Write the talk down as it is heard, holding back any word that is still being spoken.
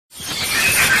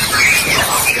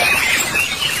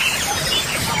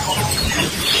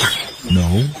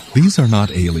These are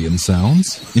not alien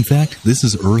sounds. In fact, this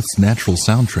is Earth's natural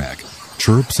soundtrack,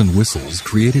 chirps and whistles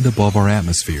created above our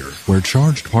atmosphere, where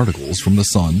charged particles from the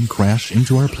sun crash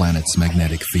into our planet's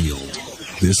magnetic field.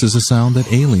 This is a sound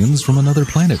that aliens from another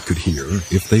planet could hear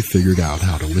if they figured out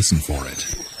how to listen for it.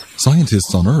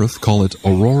 Scientists on Earth call it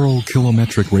auroral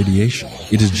kilometric radiation.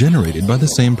 It is generated by the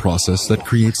same process that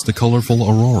creates the colorful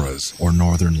auroras, or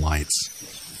northern lights.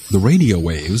 The radio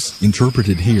waves,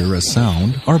 interpreted here as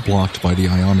sound, are blocked by the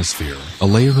ionosphere, a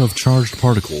layer of charged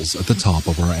particles at the top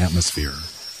of our atmosphere.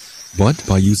 But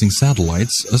by using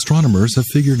satellites, astronomers have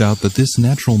figured out that this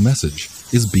natural message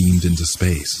is beamed into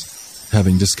space.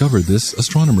 Having discovered this,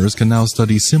 astronomers can now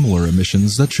study similar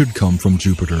emissions that should come from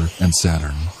Jupiter and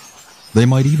Saturn. They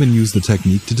might even use the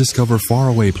technique to discover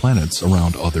faraway planets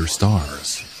around other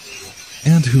stars.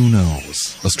 And who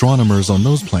knows, astronomers on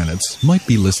those planets might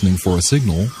be listening for a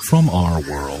signal from our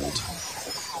world.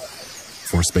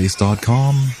 For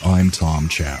Space.com, I'm Tom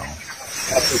Chow.